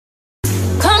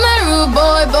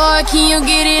can you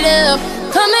get it up?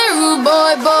 Come here, rude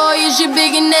boy, boy, is you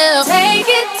big enough? Take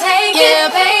it,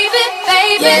 baby,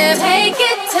 baby, yeah. Take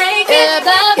it,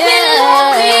 love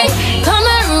me. Come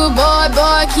here, rude boy,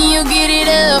 boy, can you get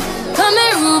it up? Come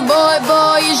here, rude boy,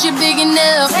 boy, is you big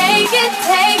enough? Take it,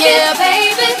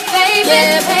 baby, baby,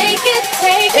 yeah. Take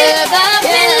it,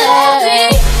 love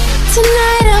me.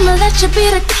 Tonight I'ma let you be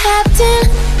the captain.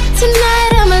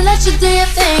 Tonight I'ma let you do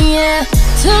your thing, yeah.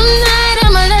 Tonight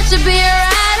I'ma let you be a rider.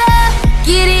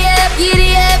 Giddy up,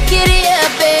 giddy up, giddy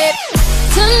up, babe.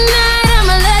 Tonight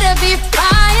I'ma let it be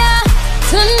fire.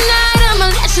 Tonight I'ma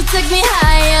let you take me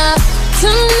higher.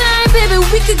 Tonight, baby,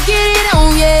 we could get it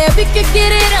on, yeah. We could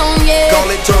get it on, yeah. Call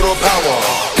it turtle power.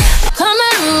 Come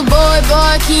here, rude boy,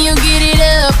 boy, can you get it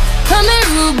up? Come here,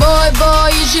 rude boy,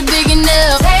 boy, is you big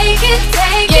enough? Take it,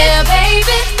 yeah,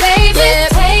 baby, baby, yeah.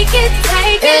 Take it,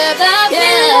 love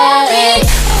me.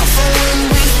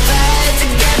 We fight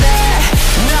together.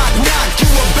 Knock, knock, you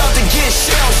about to get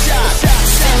shell-shocked.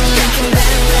 Looking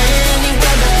better any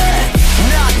weather.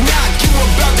 Knock, knock, you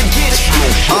about to get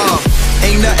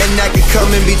Ain't nothing that can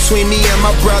come in between me and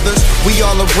my brothers. We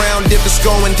all around if it's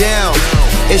going down.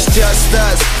 It's just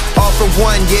us, all for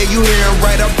one, yeah, you hearin'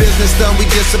 right. Our business done, we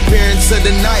disappear into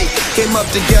the night. Came up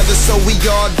together, so we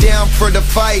all down for the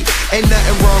fight. Ain't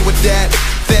nothing wrong with that.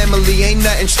 Family ain't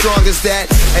nothing strong as that.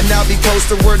 And I'll be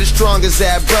posted where the strong as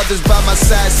that. Brothers by my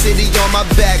side, city on my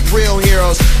back. Real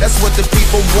heroes, that's what the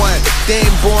people want. They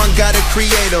ain't born, gotta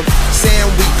create them.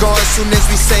 Saying we gone soon as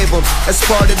we save them. That's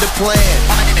part of the plan.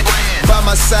 By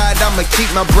my side, I'ma keep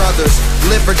my brothers.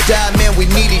 Live or die, man, we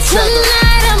need each other.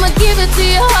 Tonight I'ma give it to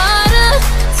you harder.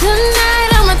 Tonight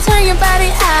I'ma turn your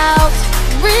body out.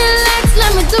 Relax,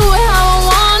 let me do it how I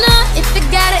wanna. If you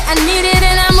got it, I need it,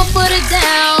 and I'ma put it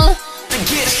down.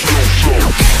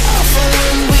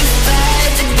 we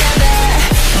fight together.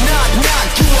 Knock, knock,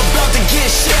 you about to get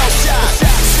shell-shocked.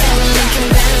 Looking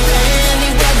better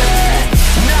any weather.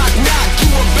 Knock, knock,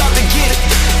 you about to get it.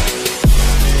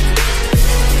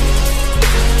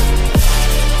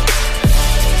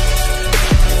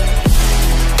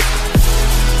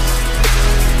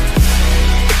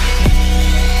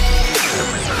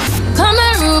 Come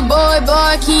here, rude boy,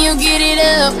 boy, can you get it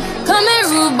up? Come here,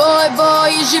 rude boy,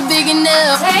 boy, is you big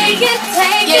enough? Take it,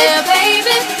 yeah,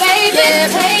 baby, baby, yeah.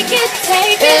 Take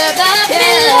it,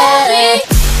 love me.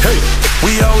 Hey,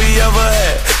 we all we ever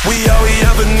had, we all we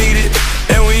ever needed,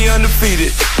 and we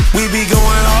undefeated. We be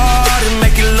going hard and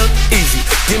make it look easy.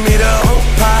 Give me the whole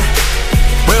pie,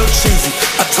 real cheesy.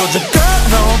 I told your girl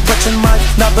no, but you might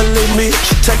not believe me.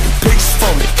 She take a piece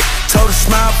for me, told her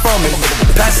smile for me.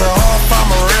 Pass her off,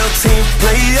 I'm a real team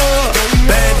player.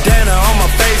 Bandana on my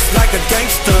face like a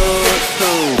gangster.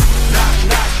 Knock,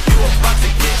 knock, you about to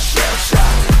get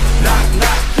shell-shocked. Knock,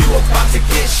 knock, you about to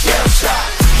get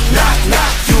shell-shocked. Knock,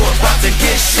 knock, you about to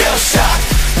get shell-shocked.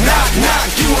 Knock, knock,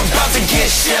 you about to get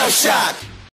shell-shocked.